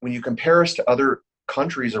 And when you compare us to other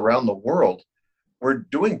countries around the world, we're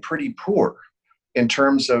doing pretty poor in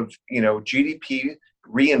terms of GDP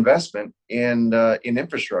reinvestment in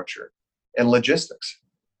infrastructure and logistics.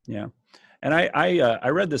 Yeah. And I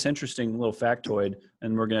read this interesting little factoid,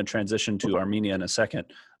 and we're going to transition to Armenia in a second,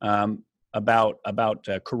 about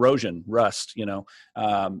corrosion, rust,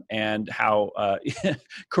 and how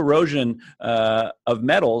corrosion of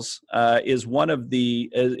metals is one of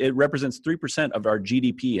it represents 3% of our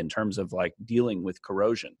GDP in terms of like dealing with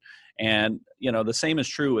corrosion. And, the same is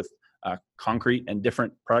true with concrete and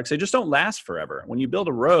different products. They just don't last forever. When you build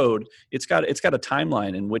a road, it's got a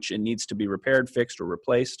timeline in which it needs to be repaired, fixed, or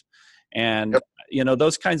replaced. And,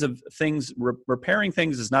 those kinds of things, repairing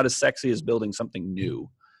things is not as sexy as building something new.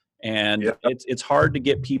 And it's hard to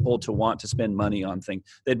get people to want to spend money on things.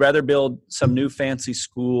 They'd rather build some new fancy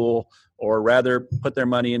school, or rather put their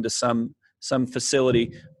money into some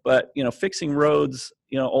facility. But, fixing roads,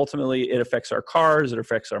 ultimately it affects our cars, it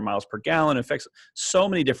affects our miles per gallon, it affects so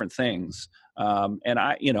many different things. And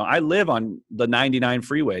I live on the 99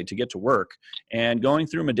 freeway to get to work, and going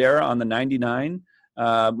through Madera on the 99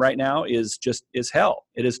 right now is hell.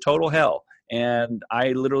 It is total hell. And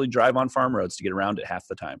I literally drive on farm roads to get around it half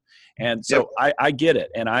the time. And so I get it.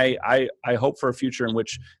 And I hope for a future in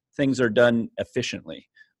which things are done efficiently.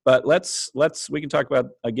 But we can talk about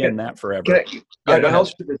that forever. I'll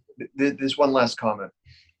this one last comment.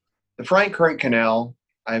 The Friant-Kern Canal,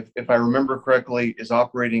 if I remember correctly, is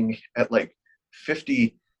operating at like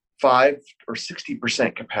 55 or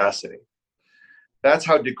 60% capacity. That's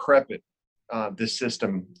how decrepit this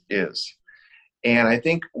system is. And I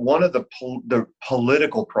think one of the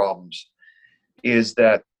political problems is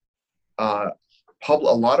that a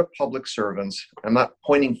lot of public servants, I'm not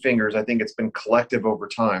pointing fingers, I think it's been collective over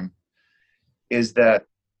time, is that,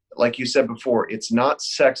 like you said before, it's not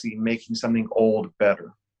sexy making something old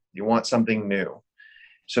better. You want something new.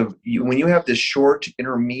 So when you have this short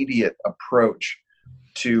intermediate approach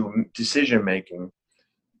to decision making,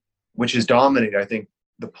 which is dominating, I think,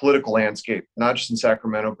 the political landscape, not just in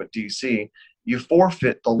Sacramento, but DC, you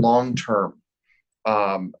forfeit the long-term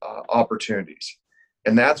opportunities.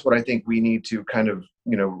 And that's what I think we need to kind of,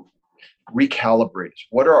 recalibrated.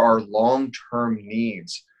 What are our long-term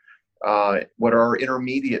needs? What are our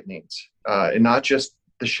intermediate needs? And not just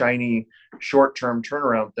the shiny short-term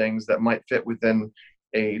turnaround things that might fit within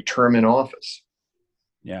a term in office.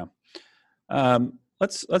 Yeah.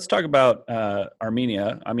 Let's talk about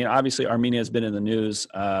Armenia. I mean, obviously, Armenia has been in the news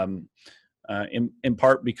in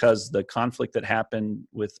part because the conflict that happened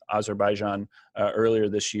with Azerbaijan earlier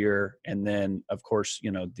this year, and then, of course,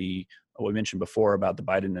 what we mentioned before about the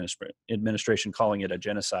Biden administration calling it a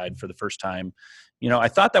genocide for the first time. I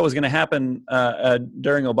thought that was going to happen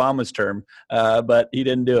during Obama's term, but he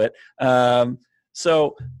didn't do it.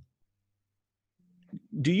 So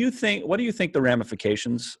what do you think the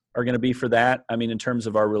ramifications are going to be for that? I mean, in terms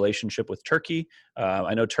of our relationship with Turkey,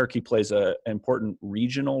 I know Turkey plays an important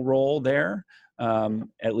regional role there.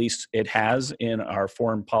 At least it has in our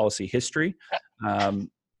foreign policy history.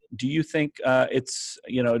 Do you think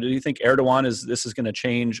do you think Erdogan this is going to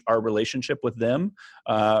change our relationship with them?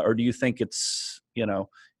 Or do you think it's going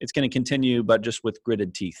to continue, but just with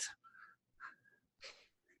gritted teeth?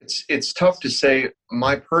 It's tough to say.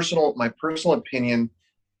 My personal opinion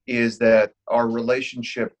is that our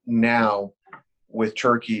relationship now with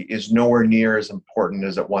Turkey is nowhere near as important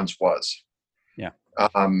as it once was. Yeah.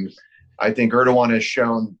 I think Erdogan has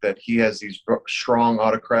shown that he has these strong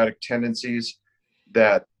autocratic tendencies,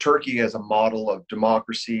 that Turkey as a model of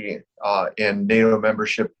democracy and NATO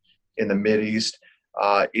membership in the Mideast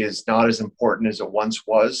is not as important as it once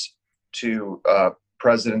was to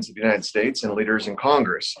presidents of the United States and leaders in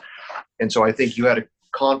Congress. And so I think you had a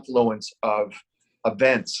confluence of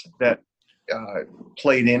events that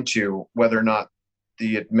played into whether or not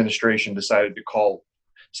the administration decided to call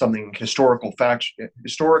something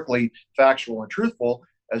historically factual and truthful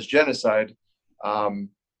as genocide.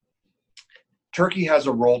 Turkey has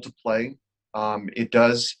a role to play.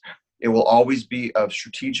 It will always be of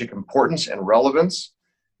strategic importance and relevance.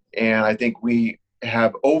 And I think we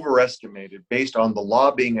have overestimated, based on the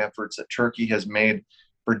lobbying efforts that Turkey has made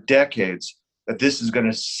for decades, that this is going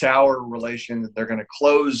to sour relations, they're going to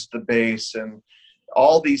close the base, and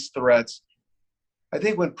all these threats. I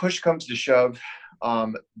think when push comes to shove,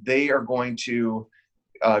 they are going to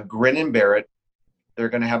grin and bear it. They're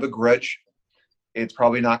going to have a grudge. It's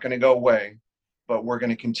probably not going to go away, but we're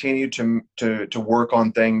going to continue to work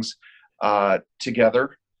on things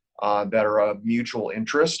together that are of mutual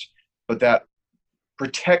interest. But that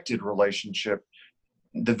protected relationship,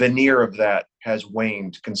 the veneer of that has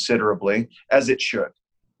waned considerably, as it should.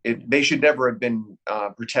 They should never have been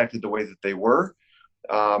protected the way that they were.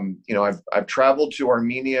 I've traveled to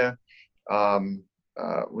Armenia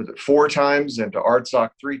was it 4 times, and to Artsakh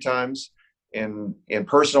 3 times in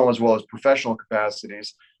personal as well as professional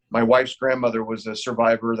capacities. My wife's grandmother was a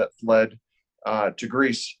survivor that fled to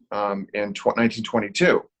Greece in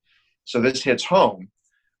 1922. So this hits home.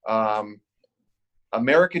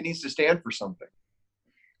 America needs to stand for something.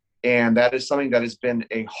 And that is something that has been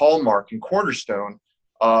a hallmark and cornerstone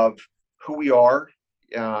of who we are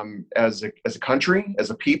as a country, as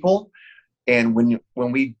a people. And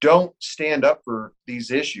when we don't stand up for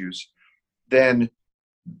these issues, then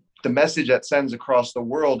the message that sends across the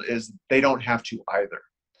world is they don't have to either.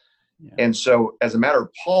 Yeah. And so as a matter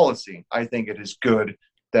of policy, I think it is good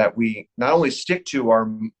that we not only stick to our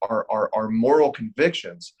moral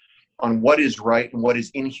convictions on what is right and what is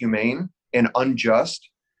inhumane and unjust,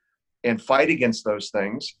 and fight against those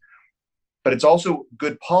things, but it's also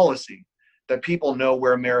good policy that people know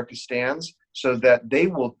where America stands, so that they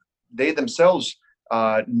themselves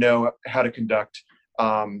know how to conduct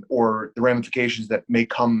or the ramifications that may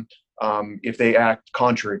come if they act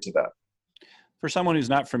contrary to that. For someone who's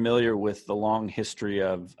not familiar with the long history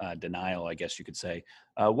of denial, I guess you could say,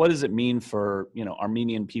 what does it mean for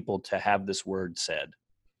Armenian people to have this word said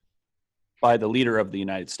by the leader of the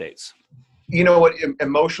United States? You know what?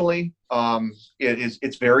 Emotionally,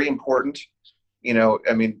 it's very important.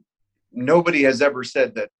 Nobody has ever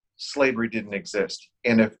said that slavery didn't exist,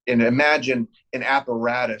 and imagine an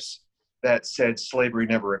apparatus that said slavery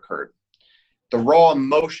never occurred. The raw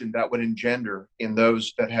emotion that would engender in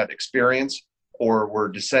those that had experience or were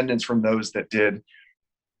descendants from those that did.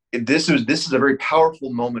 This is a very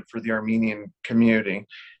powerful moment for the Armenian community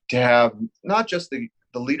to have not just the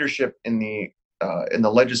leadership in the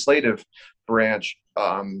legislative branch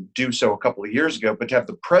do so a couple of years ago, but to have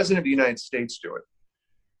the President of the United States do it.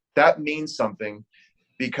 That means something,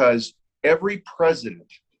 because every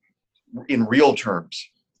president in real terms,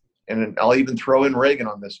 and I'll even throw in Reagan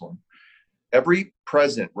on this one, every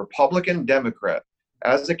president, Republican, Democrat,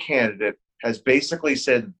 as a candidate, has basically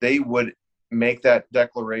said they would make that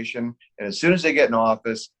declaration, and as soon as they get in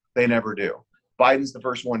office, they never do. Biden's the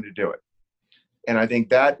first one to do it. And I think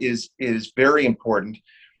that is very important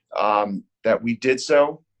that we did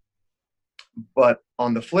so. But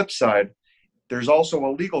on the flip side, there's also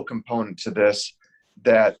a legal component to this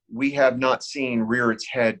that we have not seen rear its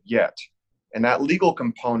head yet. And that legal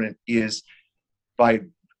component is by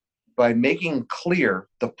making clear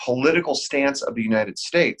the political stance of the United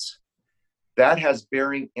States, that has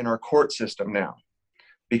bearing in our court system now.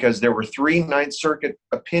 Because there were 3 Ninth Circuit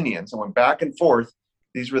opinions that went back and forth.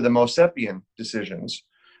 These were the Mossepian decisions,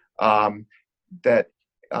 that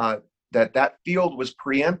field was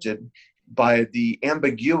preempted by the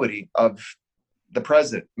ambiguity of the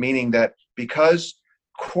president, meaning that because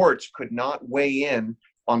courts could not weigh in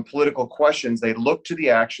on political questions, they looked to the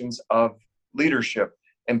actions of leadership.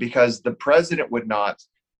 And because the president would not,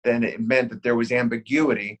 then it meant that there was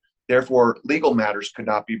ambiguity. Therefore, legal matters could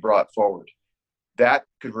not be brought forward. That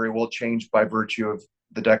could very well change by virtue of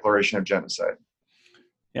the declaration of genocide.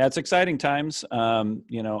 Yeah, it's exciting times. I'm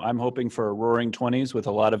hoping for a roaring 20s with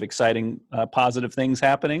a lot of exciting, positive things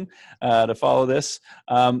happening to follow this.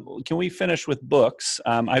 Can we finish with books?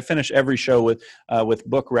 I finish every show with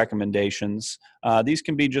book recommendations. These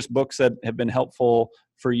can be just books that have been helpful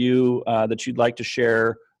for you that you'd like to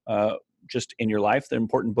share just in your life, the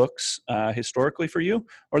important books historically for you,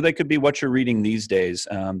 or they could be what you're reading these days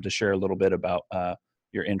to share a little bit about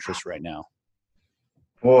your interest right now.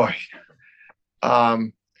 Boy.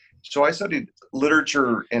 So I studied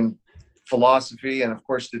literature and philosophy, and of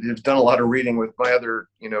course, have done a lot of reading with my other,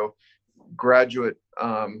 graduate.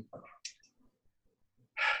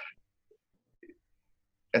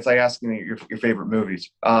 It's like asking me your favorite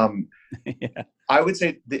movies. Yeah. I would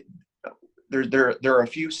say there are a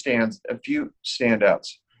few standouts.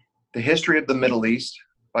 The History of the Middle East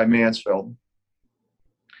by Mansfield,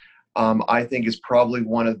 I think, is probably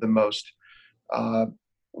one of the most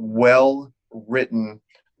well-written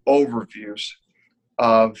overviews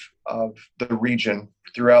of the region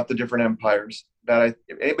throughout the different empires. That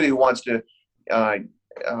anybody who wants to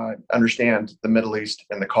understand the Middle East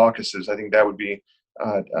and the Caucasus, I think that would be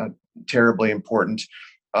terribly important.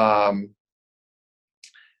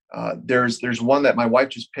 There's one that my wife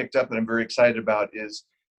just picked up and I'm very excited about. It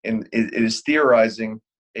is theorizing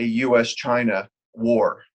a U.S.-China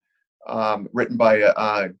war, written by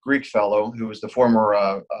a Greek fellow who was the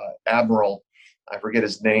former admiral. I forget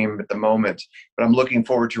his name at the moment, but I'm looking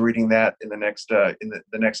forward to reading that in the next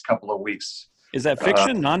couple of weeks. Is that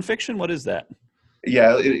fiction, nonfiction? What is that?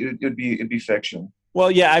 Yeah, it'd be fiction.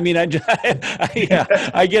 Well, yeah, I mean, I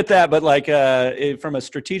get that, but like from a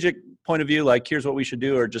strategic point of view, like here's what we should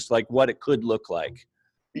do, or just like what it could look like.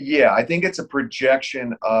 Yeah, I think it's a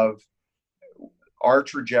projection of our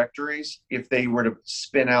trajectories if they were to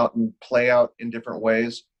spin out and play out in different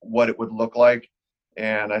ways, what it would look like.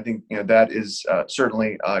 And I think that is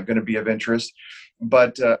certainly going to be of interest.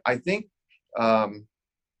 But I think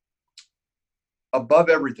above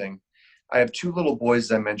everything, I have 2 little boys,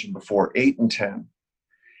 as I mentioned before, 8 and 10.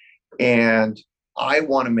 And I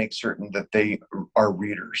want to make certain that they are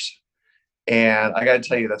readers. And I got to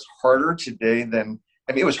tell you, that's harder today than,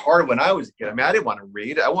 it was hard when I was a kid. I didn't want to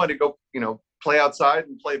read. I wanted to go, play outside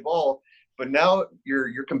and play ball. But now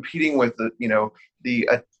you're competing with the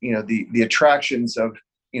attractions of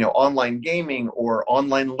online gaming or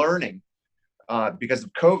online learning because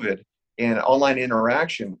of COVID and online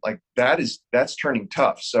interaction. Like that's turning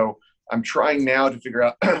tough. So I'm trying now to figure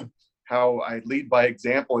out how I lead by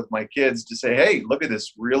example with my kids to say, hey, look at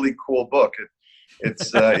this really cool book.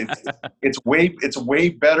 It's way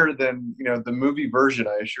better than the movie version,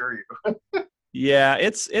 I assure you. Yeah,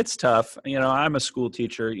 it's tough. I'm a school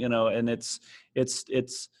teacher, and it's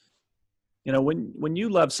when you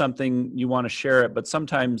love something, you want to share it, but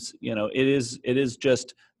sometimes, it is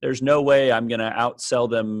just, there's no way I'm going to outsell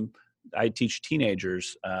them. I teach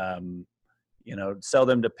teenagers, sell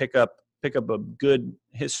them to pick up a good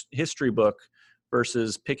history book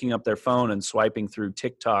versus picking up their phone and swiping through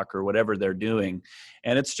TikTok or whatever they're doing.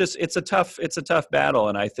 And it's a tough battle.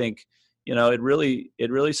 And I think, it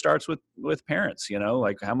really starts with parents,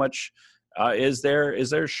 like how much is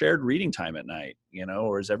there shared reading time at night,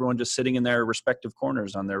 or is everyone just sitting in their respective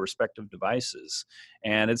corners on their respective devices?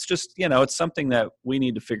 And it's just, it's something that we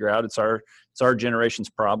need to figure out. It's our generation's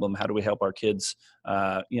problem. How do we help our kids,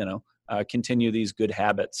 continue these good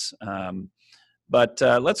habits? But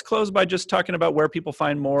let's close by just talking about where people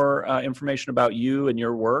find more information about you and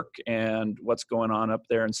your work and what's going on up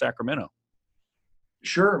there in Sacramento.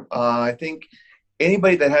 Sure. I think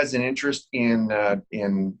anybody that has an interest in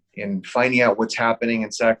finding out what's happening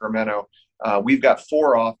in Sacramento, we've got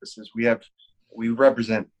 4 offices. We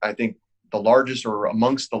represent, I think, the largest or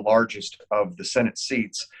amongst the largest of the Senate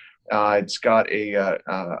seats. It's got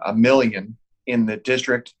a million in the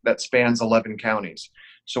district that spans 11 counties.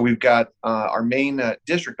 So we've got our main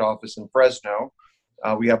district office in Fresno.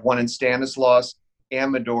 We have one in Stanislaus,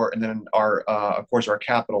 Amador, and then of course, our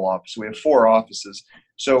capital office. We have 4 offices.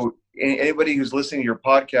 So anybody who's listening to your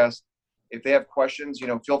podcast, if they have questions,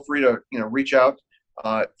 feel free to, reach out,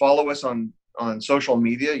 follow us on social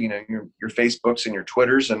media, your Facebooks and your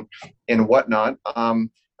Twitters and whatnot.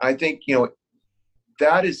 I think,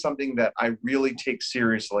 that is something that I really take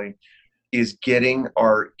seriously, is getting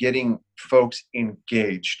folks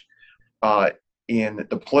engaged in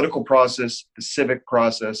the political process, the civic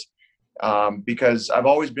process, because I've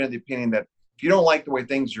always been of the opinion that if you don't like the way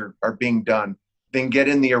things are being done, then get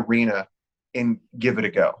in the arena and give it a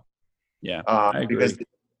go. Yeah, I agree. Because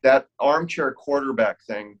that armchair quarterback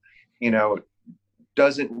thing,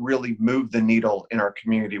 doesn't really move the needle in our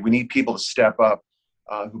community. We need people to step up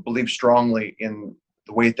who believe strongly in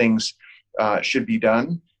the way things should be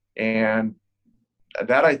done. And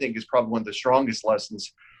that, I think, is probably one of the strongest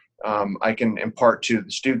lessons I can impart to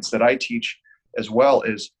the students that I teach as well,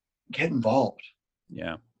 is get involved.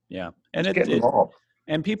 Yeah. And get involved.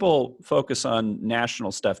 And people focus on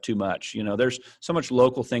national stuff too much. There's so much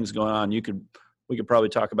local things going on. We could probably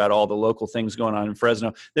talk about all the local things going on in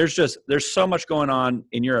Fresno. There's so much going on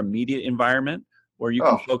in your immediate environment where you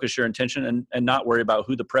can focus your attention and not worry about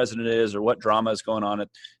who the president is or what drama is going on at,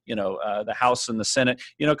 the House and the Senate,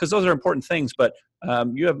 because those are important things, but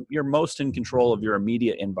you're most in control of your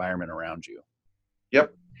immediate environment around you.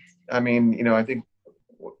 Yep. I mean, I think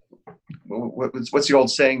what's the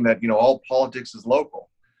old saying that, all politics is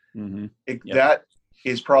local. Mm-hmm. That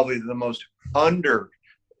is probably the most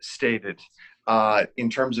understated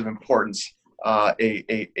in terms of importance,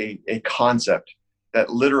 a concept that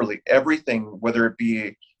literally everything, whether it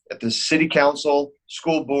be at the city council,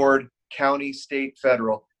 school board, county, state,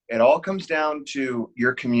 federal, it all comes down to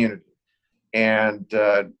your community, and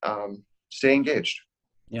stay engaged.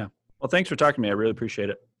 Yeah. Well, thanks for talking to me. I really appreciate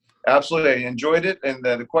it. Absolutely. I enjoyed it. And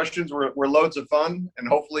the questions were loads of fun, and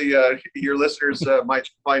hopefully your listeners might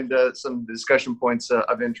find some discussion points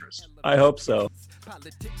of interest. I hope so.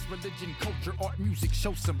 Politics, religion, culture, art, music,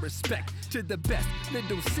 show some respect to the best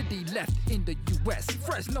little city left in the U.S.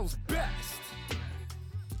 Fresno's best.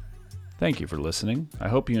 Thank you for listening. I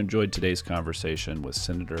hope you enjoyed today's conversation with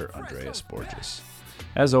Senator Andreas Borges.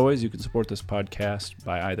 As always, you can support this podcast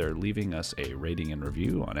by either leaving us a rating and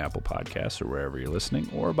review on Apple Podcasts or wherever you're listening,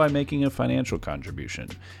 or by making a financial contribution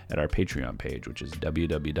at our Patreon page, which is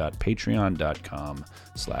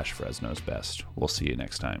www.patreon.com/FresnosBest. We'll see you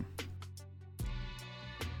next time.